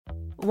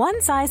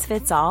One size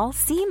fits all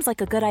seems like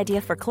a good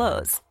idea for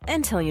clothes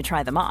until you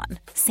try them on.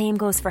 Same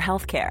goes for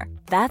healthcare.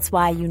 That's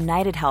why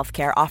United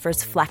Healthcare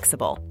offers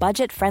flexible,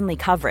 budget-friendly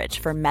coverage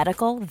for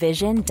medical,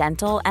 vision,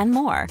 dental, and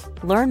more.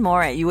 Learn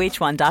more at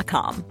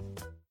uh1.com.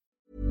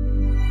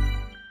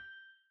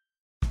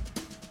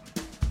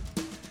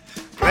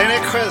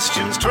 20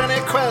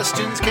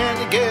 questions,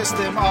 can you guess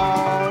them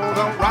all?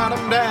 Don't write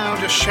them down,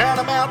 just shout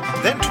them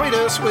out, then tweet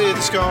us with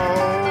a score.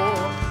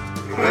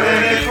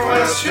 20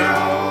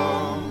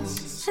 questions.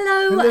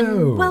 Hello,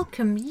 and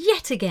welcome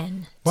yet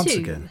again Once to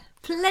again.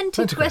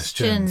 Plenty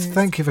Questions.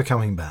 Thank you for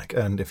coming back.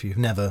 And if you've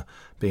never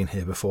been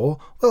here before,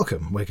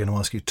 welcome. We're going to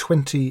ask you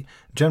 20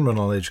 general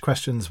knowledge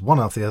questions, one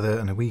after the other,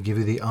 and we give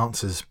you the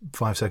answers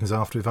 5 seconds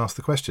after we've asked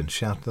the question.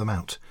 Shout them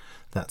out.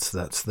 That's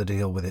the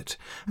deal with it.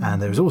 And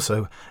there's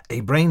also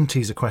a brain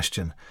teaser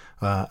question,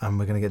 and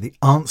we're going to get the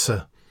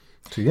answer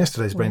to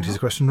yesterday's brain teaser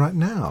question right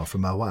now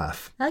from my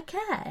wife.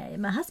 Okay,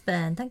 my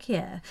husband, thank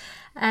you.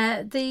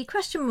 The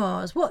question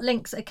was, what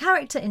links a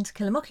character in To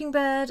Kill a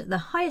Mockingbird, The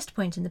Highest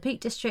Point in the Peak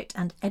District,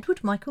 and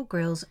Edward Michael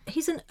Grills?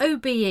 He's an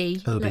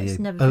OBE. Let's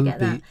never forget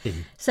that.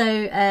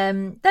 So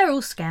they're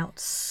all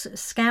scouts.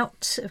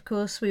 Scout, of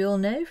course, we all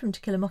know from To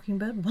Kill a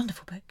Mockingbird.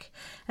 Wonderful book.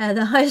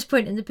 The Highest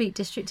Point in the Peak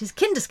District is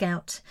Kinder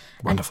Scout.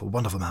 Wonderful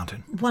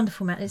mountain.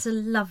 Wonderful mountain. It's a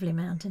lovely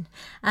mountain.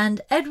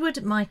 And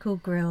Edward Michael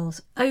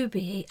Grills,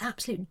 OBE,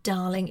 absolute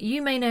darling.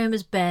 You may know him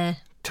as Bear.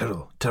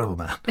 Terrible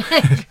man.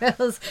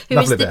 Grills, who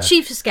is the bear.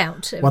 chief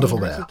scout. Wonderful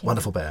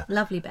bear.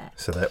 Lovely bear.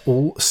 So they're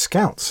all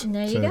scouts.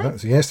 There you so go.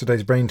 That's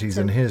yesterday's brain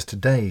teaser, and here's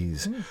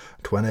today's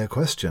 20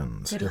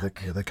 questions.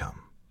 Here they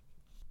come.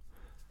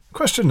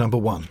 Question number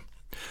 1.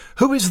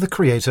 Who is the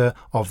creator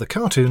of the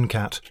cartoon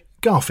cat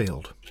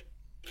Garfield?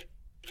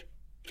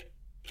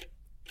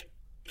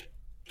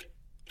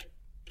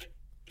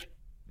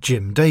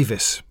 Jim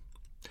Davis.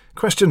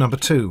 Question number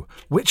 2.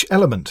 Which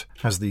element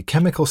has the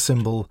chemical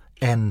symbol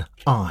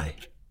Ni?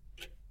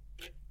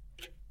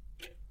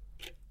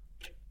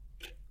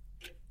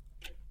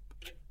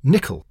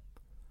 Nickel.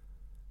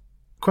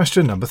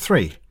 Question number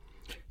 3.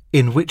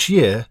 In which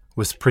year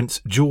was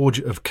Prince George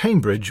of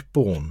Cambridge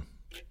born?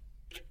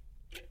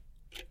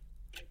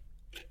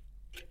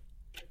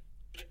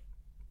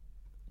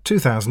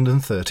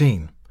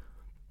 (2013).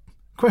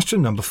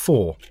 Question number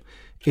 4.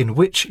 In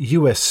which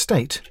US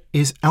state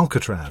is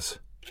Alcatraz?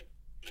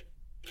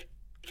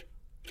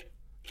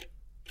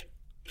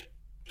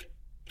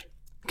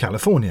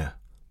 California.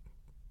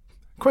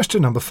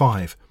 Question number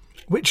 5.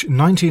 Which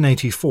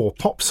 1984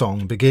 pop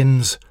song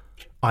begins,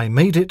 I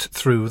made it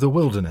through the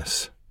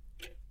wilderness?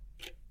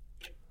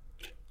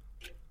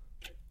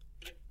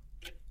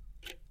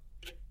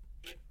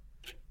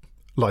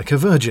 Like a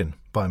Virgin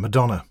by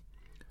Madonna.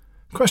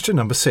 Question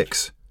number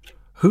 6.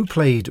 Who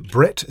played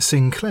Brett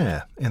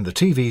Sinclair in the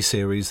TV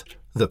series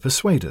The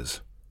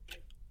Persuaders?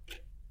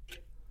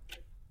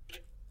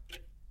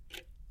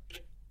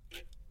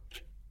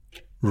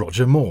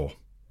 Roger Moore.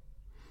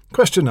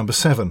 Question number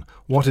 7.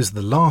 What is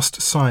the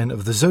last sign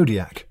of the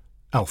zodiac,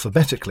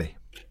 alphabetically?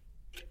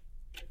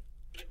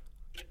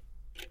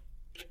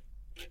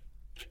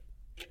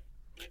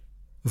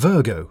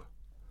 Virgo.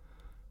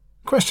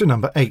 Question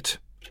number 8.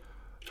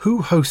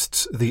 Who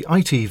hosts the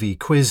ITV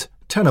quiz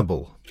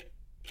Tenable?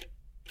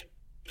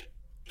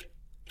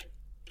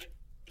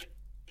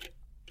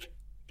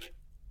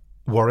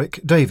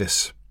 Warwick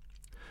Davis.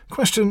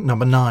 Question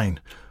number 9.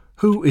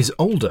 Who is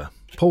older,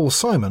 Paul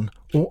Simon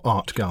or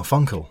Art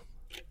Garfunkel?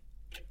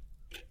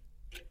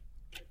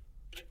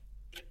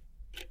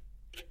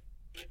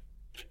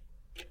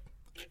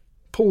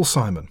 Paul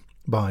Simon,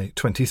 by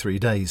 23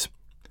 Days.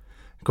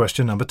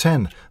 Question number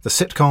 10. The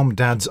sitcom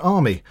Dad's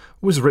Army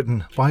was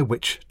written by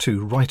which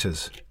 2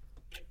 writers?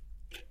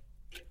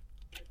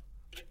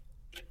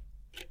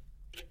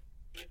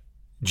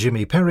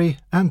 Jimmy Perry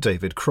and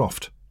David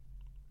Croft.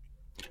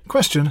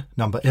 Question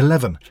number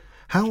 11.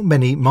 How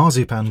many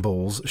marzipan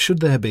balls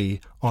should there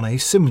be on a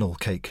Simnel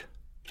cake?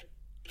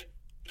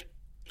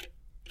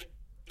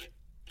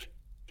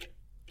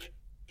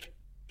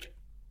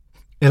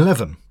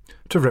 (11)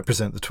 to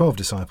represent the 12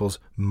 disciples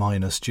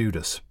minus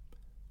Judas.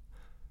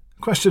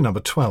 Question number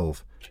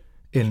 12.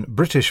 In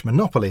British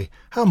Monopoly,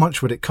 how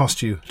much would it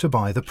cost you to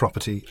buy the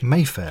property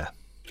Mayfair?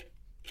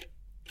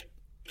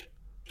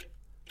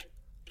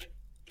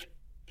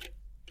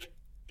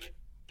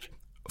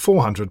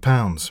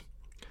 £400.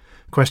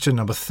 Question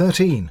number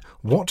 13.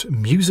 What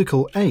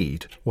musical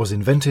aid was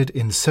invented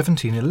in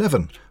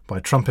 1711 by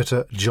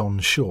trumpeter John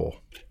Shaw?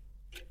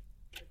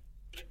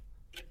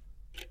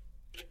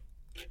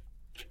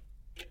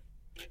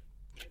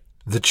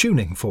 The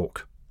tuning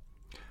fork.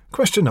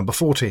 Question number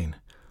 14.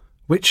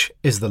 Which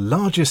is the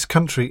largest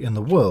country in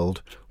the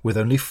world with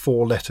only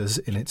 4 letters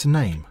in its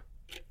name?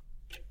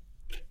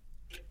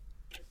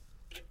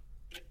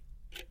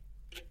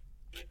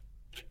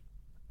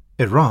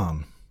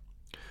 Iran.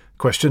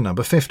 Question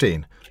number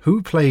 15.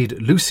 Who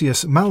played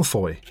Lucius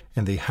Malfoy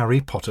in the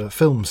Harry Potter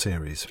film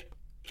series?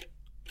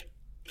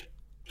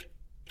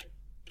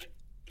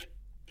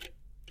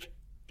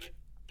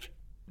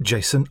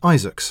 Jason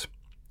Isaacs.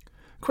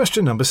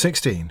 Question number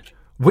 16.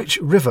 Which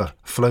river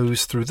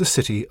flows through the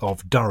city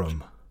of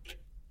Durham?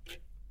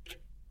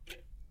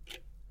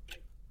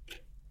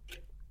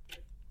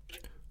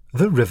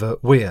 The River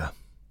Wear.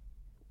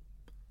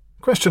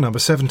 Question number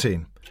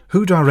 17.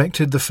 Who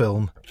directed the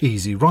film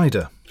Easy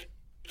Rider?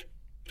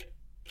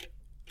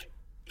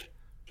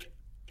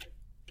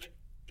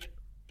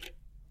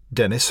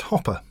 Dennis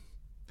Hopper.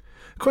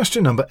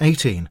 Question number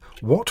 18.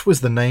 What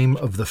was the name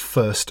of the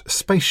first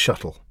space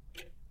shuttle?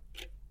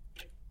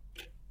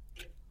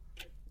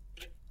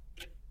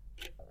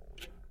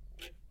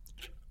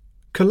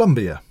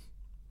 Columbia.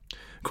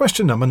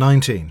 Question number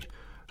 19.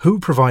 Who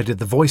provided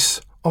the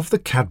voice of the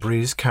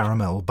Cadbury's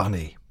Caramel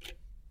Bunny?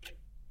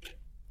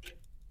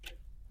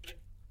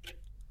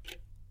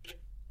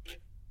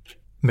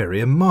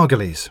 Miriam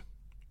Margolyes.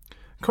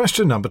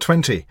 Question number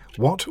 20.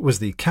 What was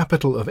the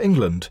capital of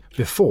England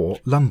before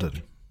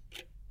London?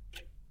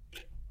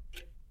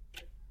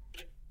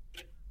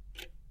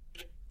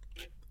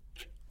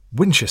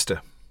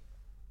 Winchester.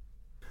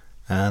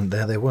 And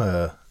there they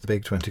were, the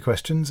big 20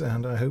 questions,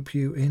 and I hope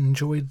you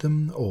enjoyed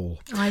them all.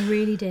 I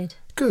really did.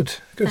 Good,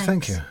 Thanks.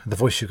 Thank you. The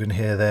voice you can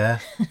hear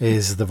there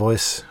is the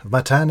voice of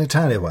my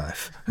tiny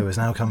wife, who has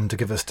now come to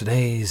give us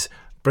today's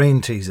brain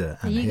teaser.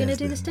 Are you going to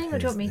do this thing, or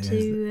do you want me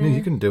to? No,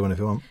 you can do one if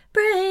you want.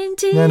 Brain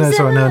teaser. No,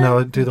 sorry, no.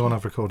 I'll do the one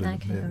I've recorded.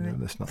 Okay, all right.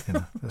 Let's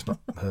not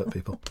hurt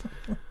people.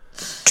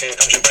 Here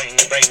comes your brain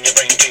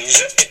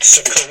teaser. It's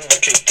so cool, I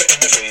keep it in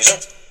the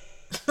freezer.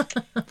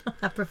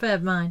 I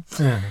preferred mine.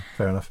 Yeah,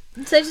 fair enough.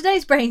 So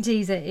today's brain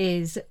teaser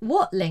is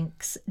what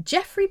links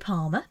Geoffrey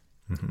Palmer,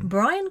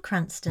 Bryan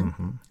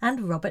Cranston,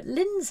 and Robert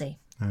Lindsay.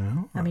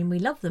 Oh. I mean, we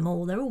love them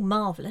all. They're all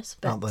marvellous,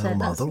 but Aren't they all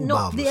that's they're all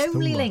not the marvellous,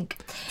 only they're all link.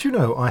 Do you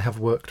know I have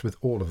worked with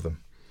all of them?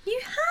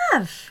 You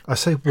have. I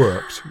say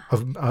worked.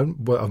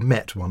 I've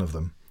met one of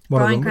them.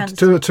 Bryan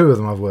Cranston. Two of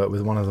them I've worked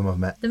with. One of them I've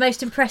met. The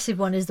most impressive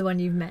one is the one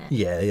you've met.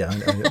 Yeah.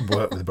 I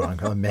worked with Bryan.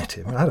 I met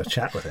him. I had a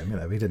chat with him.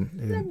 He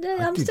didn't.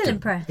 I'm still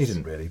impressed. He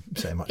didn't really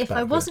say much. If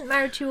I wasn't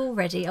married to you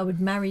already, I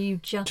would marry you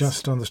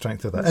just on the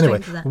strength of that. on the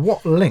Anyway, strength of that.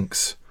 what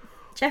links?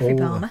 Geoffrey all-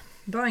 Palmer,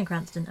 Bryan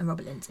Cranston, and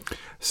Robert Lindsay.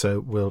 So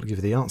we'll give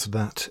you the answer to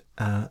that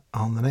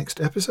on the next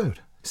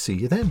episode. See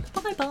you then.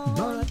 Bye bye.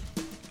 Bye.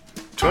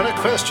 20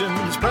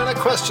 questions, plenty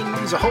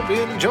questions. I hope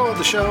you enjoyed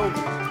the show.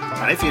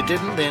 And if you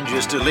didn't, then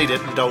just delete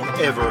it and don't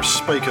ever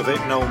speak of it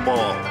no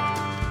more.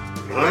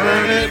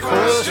 Plenty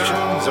questions.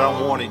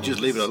 I'm warning, just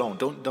leave it alone.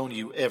 Don't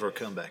you ever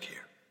come back here.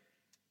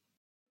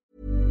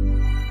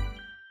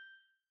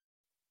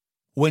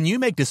 When you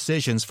make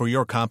decisions for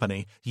your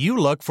company, you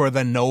look for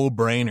the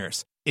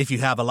no-brainers. If you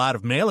have a lot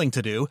of mailing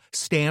to do,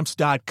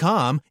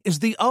 Stamps.com is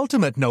the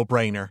ultimate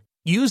no-brainer.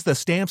 Use the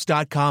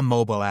Stamps.com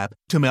mobile app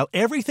to mail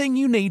everything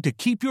you need to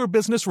keep your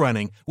business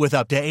running with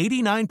up to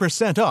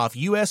 89% off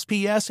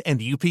USPS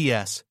and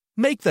UPS.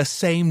 Make the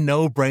same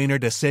no-brainer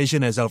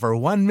decision as over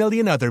 1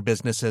 million other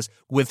businesses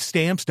with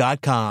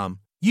Stamps.com.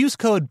 Use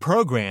code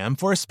PROGRAM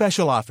for a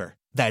special offer.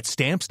 That's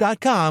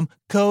Stamps.com,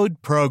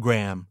 code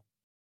PROGRAM.